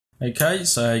Okay,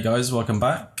 so hey guys, welcome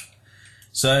back.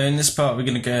 So in this part we're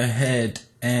going to go ahead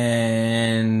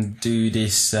and do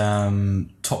this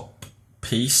top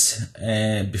piece,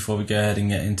 and before we go ahead and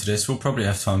get into this, we'll probably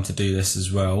have time to do this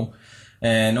as well.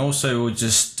 And also we'll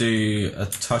just do a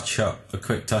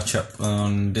quick touch up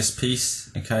on this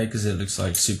piece, okay, because it looks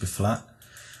like super flat.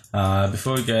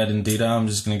 Before we go ahead and do that, I'm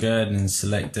just going to go ahead and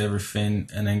select everything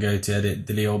and then go to edit,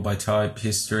 delete all by type,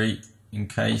 history, in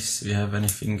case we have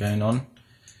anything going on.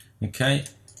 Okay,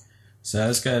 so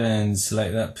let's go ahead and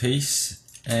select that piece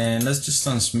and let's just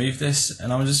unsmooth this,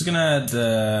 and I'm just going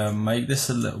to make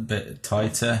this a little bit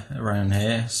tighter around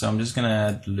here. So I'm just going to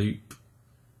add loop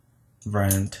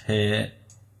around here,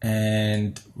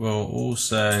 and we'll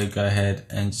also go ahead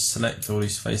and just select all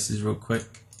these faces real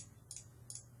quick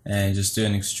and just do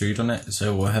an extrude on it,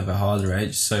 so we'll have a harder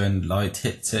edge, so when light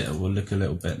hits it, it will look a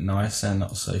little bit nicer and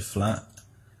not so flat.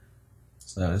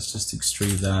 So let's just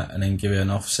extrude that and then give it an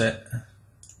offset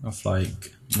of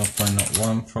like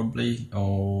 0.01 probably,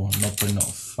 or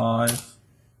 0.05.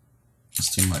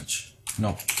 That's too much.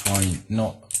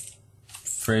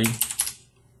 0.03.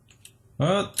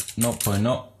 What?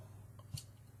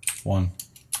 0.01.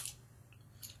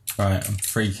 Right, I'm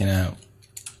freaking out.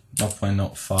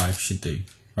 0.05 should do.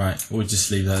 Right, we'll just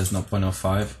leave that as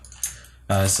 0.05.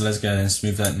 So let's go ahead and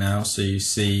smooth that now, so you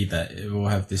see that it will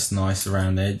have this nice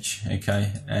round edge.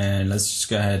 Okay, and let's just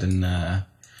go ahead and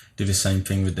do the same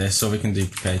thing with this, or we can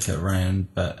duplicate it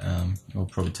around, but it will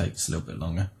probably take us a little bit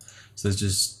longer. So let's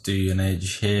just do an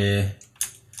edge here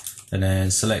and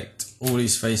then select all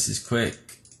these faces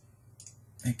quick.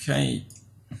 Okay,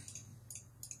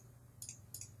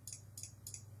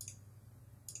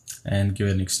 and give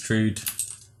it an extrude,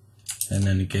 and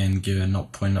then again give it a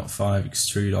 0.05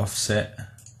 extrude offset.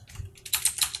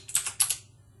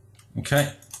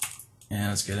 Okay, and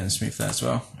let's go ahead and smooth that as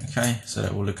well. Okay, so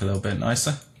that will look a little bit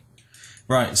nicer.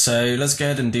 Right, so let's go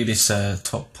ahead and do this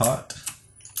top part.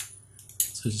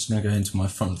 So just going to go into my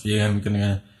front view, and we're going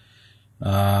to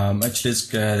actually let's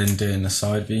go ahead and do it in the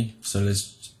side view. So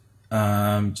let's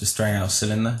just drag out a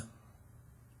cylinder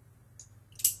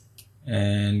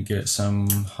and get some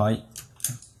height.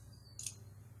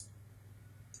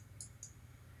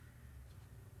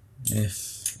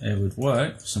 If it would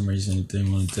work, for some reason it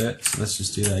didn't want to do it, so let's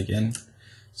just do that again.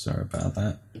 Sorry about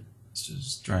that. Let's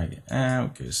just drag it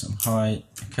out, give it some height.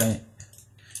 Okay,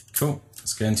 cool.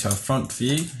 Let's go into our front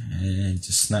view and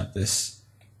just snap this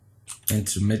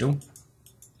into the middle.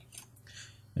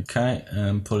 Okay,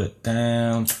 and pull it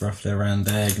down to roughly around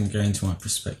there. I'm going to go into my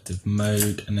perspective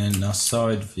mode, and then our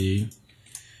side view,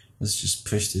 let's just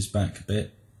push this back a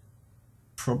bit,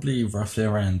 probably roughly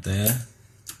around there.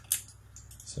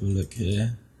 So look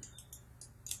here.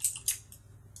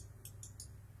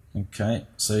 Okay,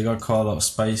 so you got quite a lot of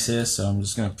space here, so I'm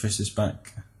just going to push this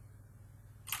back a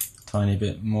tiny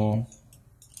bit more.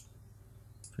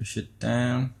 Push it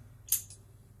down.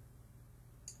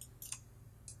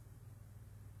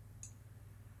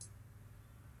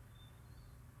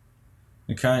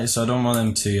 Okay, so I don't want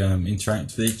them to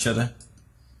interact with each other,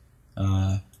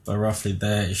 but roughly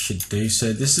there it should do.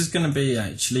 So this is going to be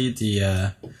actually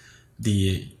the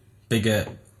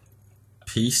bigger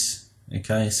piece.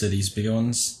 Okay, so these bigger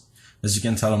ones, as you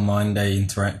can tell on mine, they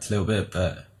interact a little bit,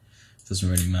 but it doesn't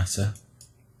really matter.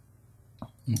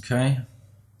 Okay,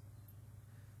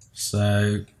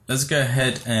 so let's go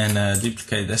ahead and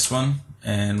duplicate this one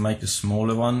and make a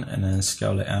smaller one and then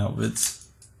scale it outwards.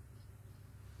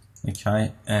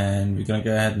 Okay, and we're going to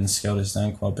go ahead and scale this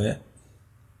down quite a bit,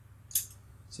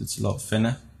 so it's a lot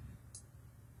thinner.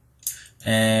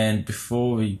 And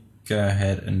before we go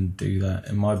ahead and do that,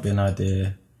 it might be an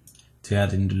idea to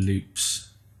add in the loops.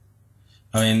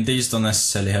 I mean, these don't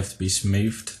necessarily have to be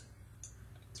smoothed,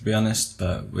 to be honest,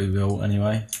 but we will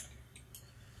anyway.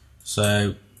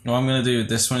 So what I'm going to do with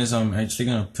this one is I'm actually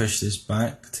going to push this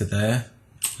back to there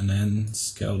and then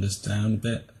scale this down a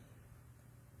bit.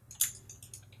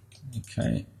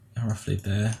 Okay, roughly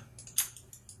there.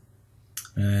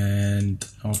 And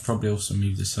I'll probably also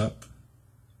move this up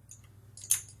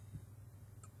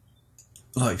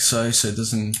like so, so it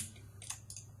doesn't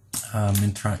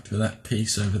interact with that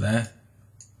piece over there.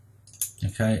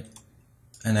 Okay,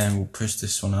 and then we'll push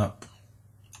this one up.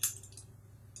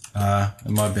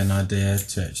 It might be an idea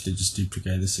to actually just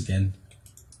duplicate this again.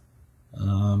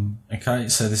 Okay,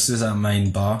 so this is our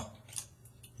main bar.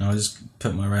 Now I'll just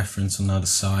put my reference on the other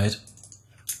side,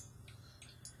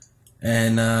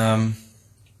 and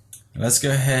let's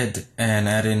go ahead and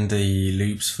add in the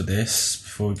loops for this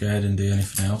before we go ahead and do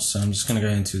anything else. So I'm just going to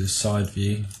go into the side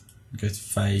view, go to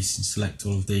face and select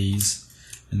all of these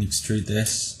and extrude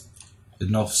this.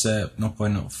 An offset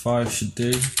 0.05 should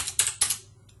do.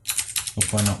 or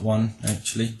why not 1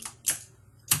 actually.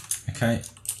 Okay,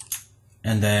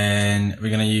 and then we're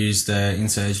going to use the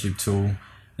insert edge loop tool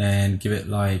and give it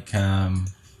like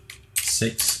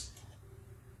 6,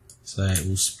 so it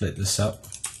will split this up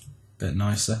a bit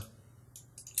nicer.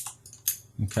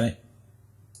 Okay,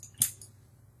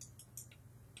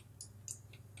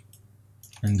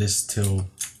 and this tool,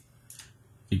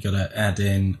 we gotta add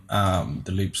in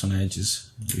the loops on the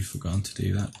edges. We've forgotten to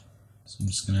do that, so I'm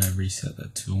just gonna reset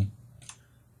that tool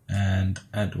and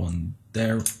add one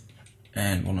there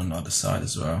and one on the other side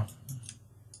as well.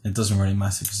 It doesn't really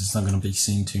matter because it's not going to be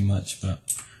seen too much, but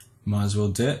might as well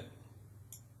do it.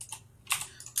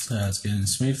 So let's go ahead and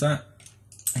smooth that.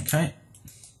 Okay,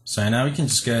 so now we can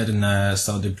just go ahead and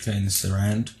start duplicating this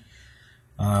around.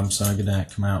 So I'm going to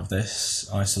come out of this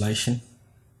isolation,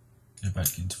 go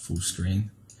back into full screen,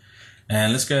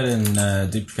 and let's go ahead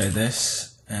and duplicate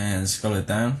this and scroll it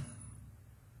down.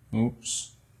 Oops.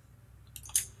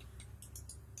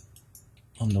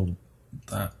 On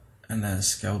that, and then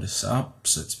scale this up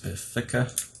so it's a bit thicker,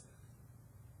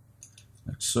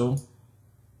 like so.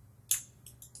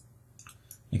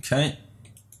 Okay,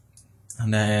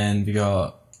 and then we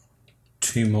got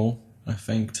 2 more I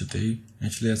think to do.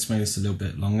 Actually, let's make this a little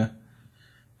bit longer,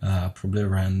 probably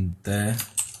around there.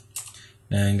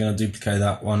 And I'm gonna duplicate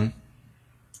that one,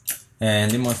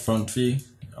 and in my front view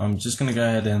I'm just gonna go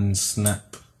ahead and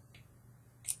snap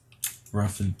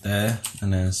roughly there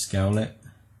and then scale it.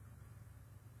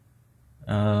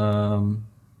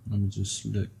 Let me just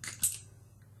look.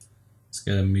 Let's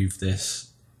go and move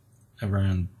this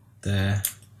around there.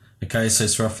 Okay, so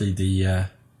it's roughly the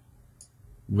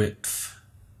width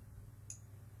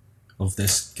of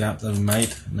this gap that we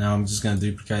made. Now I'm just going to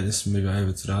duplicate this and move it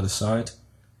over to the other side.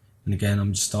 And again,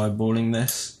 I'm just eyeballing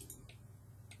this.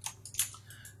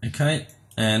 Okay,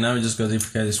 and now we just got to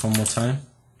duplicate this one more time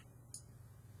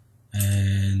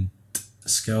and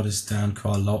scale this down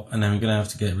quite a lot, and then we're going to have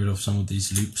to get rid of some of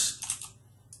these loops,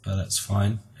 but that's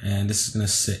fine. And this is going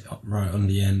to sit up right on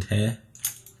the end here.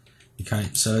 Okay,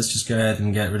 so let's just go ahead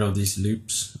and get rid of these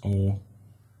loops, or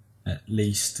at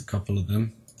least a couple of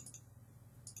them.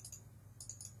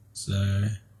 So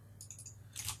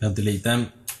I'll delete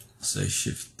them, so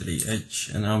shift delete edge,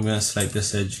 and now I'm going to select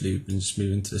this edge loop and just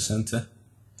move into the center.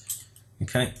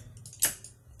 Okay,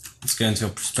 let's go into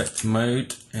our perspective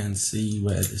mode and see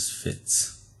where this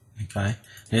fits. Okay,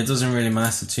 and it doesn't really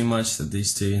matter too much that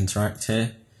these two interact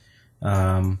here.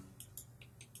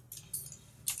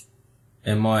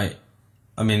 It might,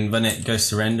 I mean, when it goes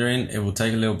to rendering, it will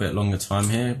take a little bit longer time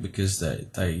here because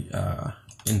they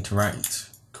interact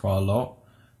quite a lot,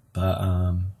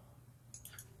 but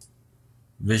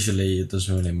visually it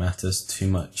doesn't really matter too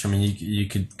much. I mean, you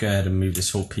could go ahead and move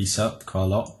this whole piece up quite a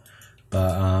lot,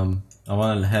 but I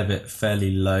want to have it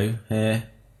fairly low here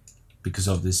because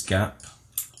of this gap.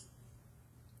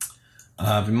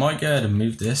 We might go ahead and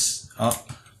move this up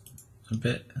a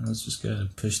bit. Let's just go ahead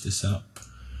and push this up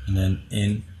and then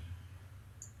in,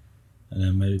 and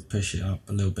then maybe push it up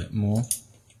a little bit more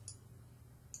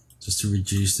just to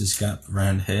reduce this gap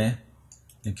around here.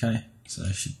 Okay, so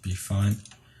that should be fine.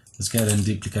 Let's go ahead and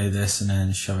duplicate this and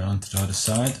then show it onto the other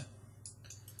side.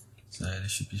 So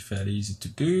this should be fairly easy to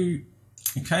do.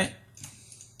 Okay,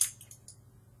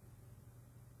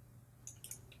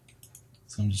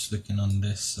 so I'm just looking on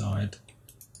this side,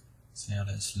 see how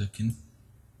that's looking.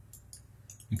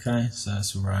 Okay, so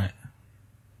that's alright.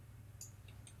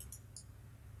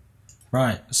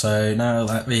 Right, so now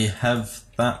that we have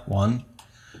that one,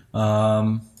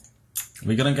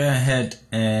 we're gonna go ahead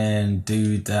and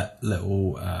do that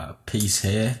little piece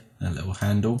here, that little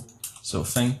handle sort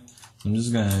of thing. So I'm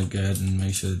just gonna go ahead and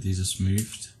make sure that these are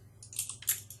smoothed.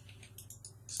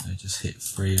 So just hit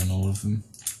 3 on all of them.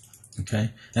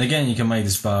 Okay, and again, you can make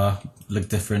this bar look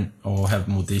different or have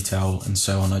more detail and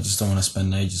so on. I just don't want to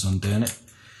spend ages on doing it.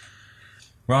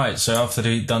 Right, so after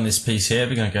we've done this piece here,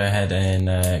 we're going to go ahead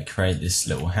and create this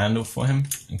little handle for him.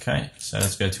 Okay, so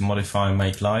let's go to modify and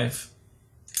make live.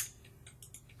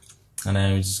 And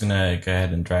then we're just going to go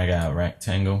ahead and drag out a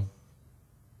rectangle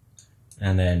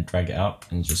and then drag it up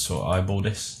and just sort of eyeball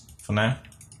this for now.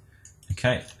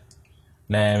 Okay,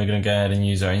 now we're going to go ahead and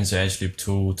use our insert edge loop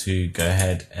tool to go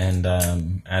ahead and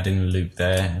add in a loop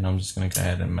there, and I'm just going to go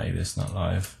ahead and make this not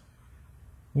live.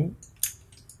 Ooh.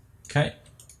 Okay,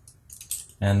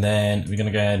 and then we're going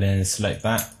to go ahead and select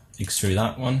that, extrude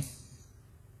that one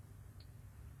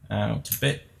out a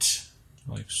bit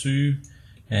like so,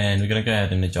 and we're going to go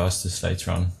ahead and adjust this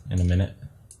later on in a minute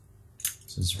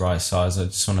so it's the right size. I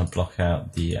just want to block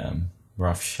out the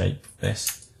rough shape of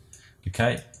this.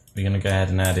 Okay, we're going to go ahead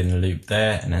and add in a loop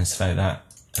there and then select that,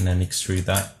 and then extrude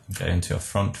that, go into our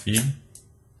front view.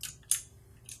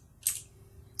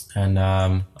 And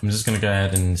I'm just going to go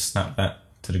ahead and snap that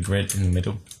to the grid in the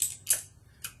middle.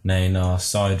 Now in our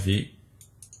side view,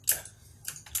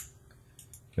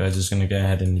 we're just going to go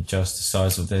ahead and adjust the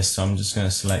size of this. So I'm just going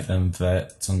to select them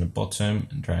verts on the bottom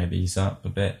and drag these up a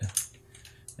bit.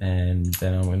 And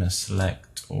then I'm going to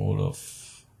select all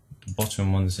of the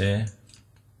bottom ones here,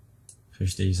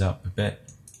 push these up a bit.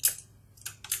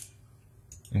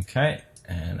 Okay,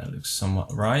 and that looks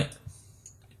somewhat right.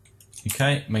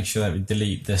 Okay, make sure that we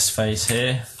delete this face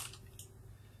here,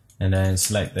 and then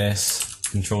select this,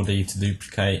 Control D to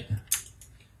duplicate,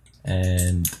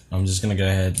 and I'm just going to go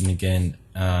ahead and again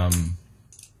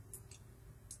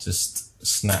just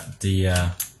snap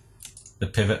the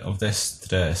pivot of this to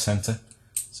the center.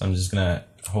 So I'm just going to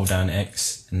hold down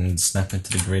X and snap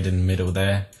into the grid in the middle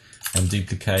there, and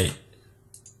duplicate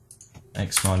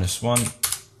X-1,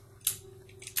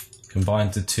 combine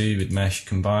to 2 with mesh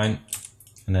combine.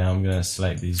 And now I'm going to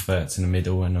select these verts in the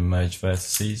middle and merge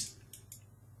vertices.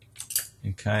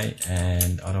 Okay,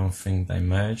 and I don't think they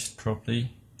merged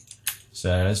properly. So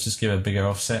let's just give it a bigger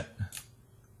offset,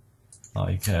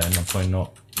 like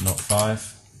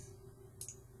 0.05.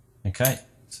 Okay,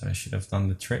 so I should have done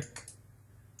the trick,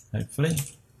 hopefully.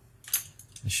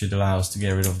 It should allow us to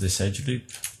get rid of this edge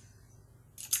loop.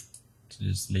 So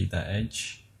just delete that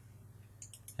edge.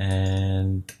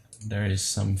 And there is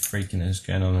some freakiness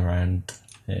going on around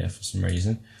here for some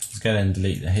reason. Let's go ahead and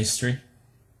delete the history.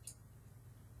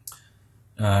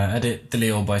 Edit,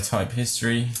 delete all by type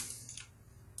history.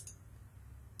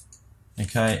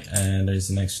 Okay, and there's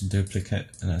an extra duplicate,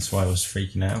 and that's why I was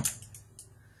freaking out.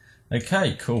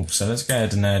 Okay, cool. So let's go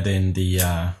ahead and add in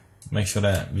the, make sure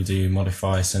that we do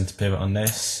modify center pivot on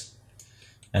this.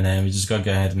 And then we just got to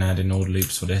go ahead and add in all the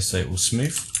loops for this so it will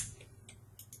smooth.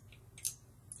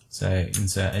 So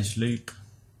insert edge loop.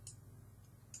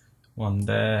 One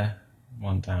there,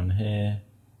 one down here.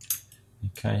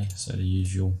 Okay, so the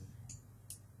usual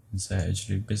insert edge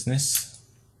loop business.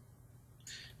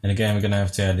 And again, we're going to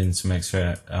have to add in some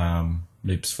extra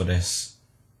loops for this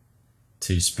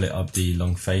to split up the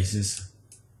long faces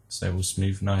so it will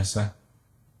smooth nicer.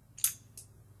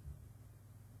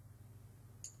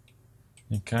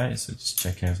 Okay, so just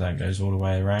checking if that goes all the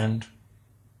way around.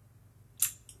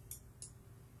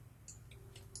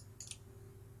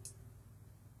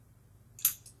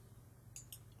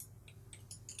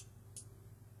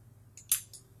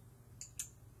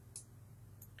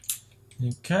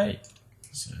 Okay,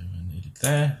 so I need it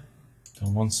there,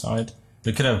 on one side.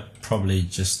 We could have probably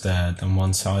just done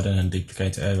one side and then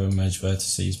duplicate it over, merge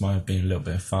vertices, might have been a little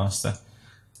bit faster.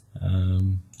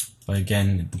 But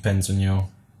again, it depends on your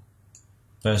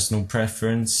personal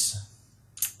preference.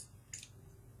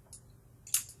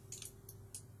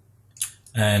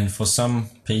 And for some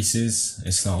pieces,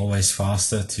 it's not always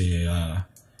faster to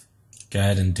go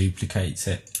ahead and duplicate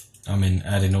it. I mean,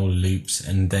 add in all the loops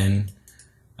and then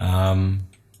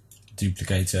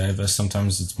duplicate it over.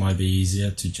 Sometimes it might be easier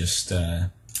to just go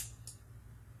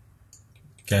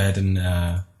ahead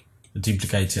and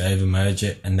duplicate it over, merge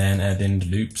it, and then add in the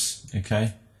loops.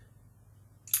 Okay.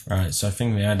 Right, so I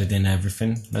think we added in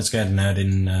everything. Let's go ahead and add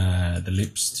in the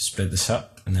loops to split this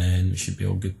up, and then we should be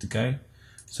all good to go.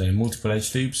 So multiple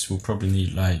edge loops, we'll probably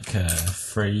need like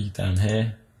 3 down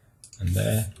here and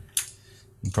there.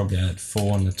 We'll probably add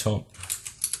 4 on the top.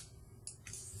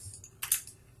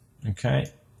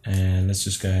 Okay, and let's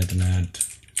just go ahead and add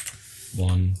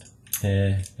 1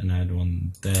 here and add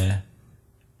 1 there,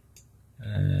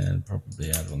 and probably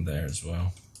add 1 there as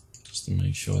well, just to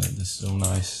make sure that this is all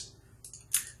nice.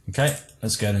 Okay,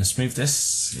 let's go ahead and smooth this,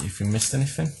 see if we missed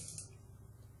anything.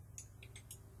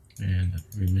 And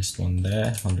we missed 1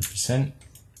 there, 100%.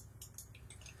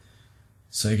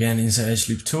 So again, insert edge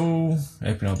loop tool,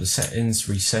 open up the settings,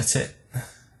 reset it.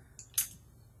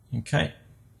 Okay,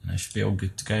 that should be all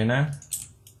good to go now.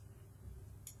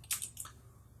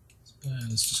 So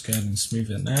let's just go ahead and smooth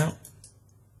it now.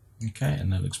 Okay,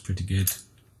 and that looks pretty good.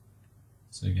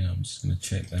 So again, I'm just going to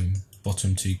check them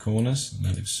bottom 2 corners, and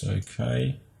that looks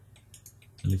okay.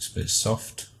 It looks a bit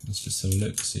soft. Let's just have a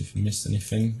look, see if we missed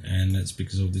anything, and that's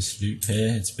because of this loop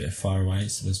here. It's a bit far away,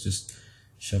 so let's just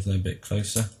shove that a bit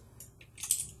closer.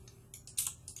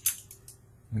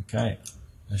 Okay,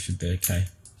 that should be okay.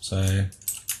 So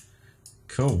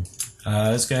cool.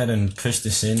 Let's go ahead and push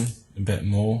this in a bit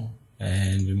more,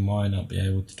 and we might not be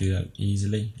able to do that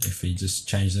easily if we just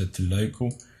change that to local.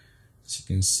 As you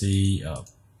can see,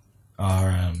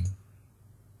 our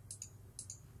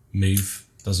move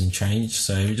doesn't change,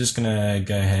 so we're just gonna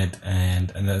go ahead and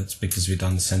that's because we've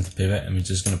done the center pivot, and we're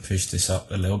just gonna push this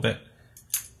up a little bit.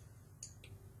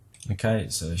 Okay,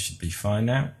 so it should be fine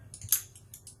now.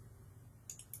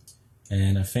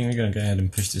 And I think we're going to go ahead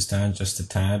and push this down just a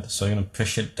tad. So I'm going to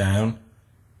push it down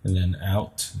and then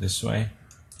out this way,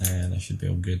 and that should be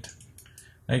all good.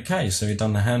 Okay, so we've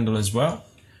done the handle as well,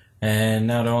 and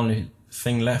now the only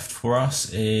thing left for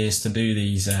us is to do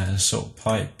these sort of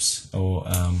pipes or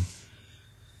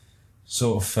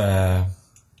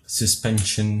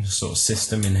suspension sort of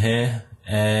system in here,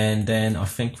 and then I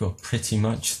think we're pretty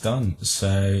much done.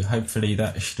 So hopefully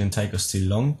that shouldn't take us too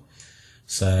long.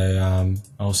 So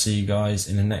I'll see you guys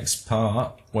in the next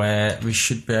part where we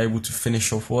should be able to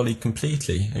finish off Wally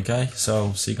completely. Okay, so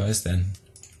I'll see you guys then.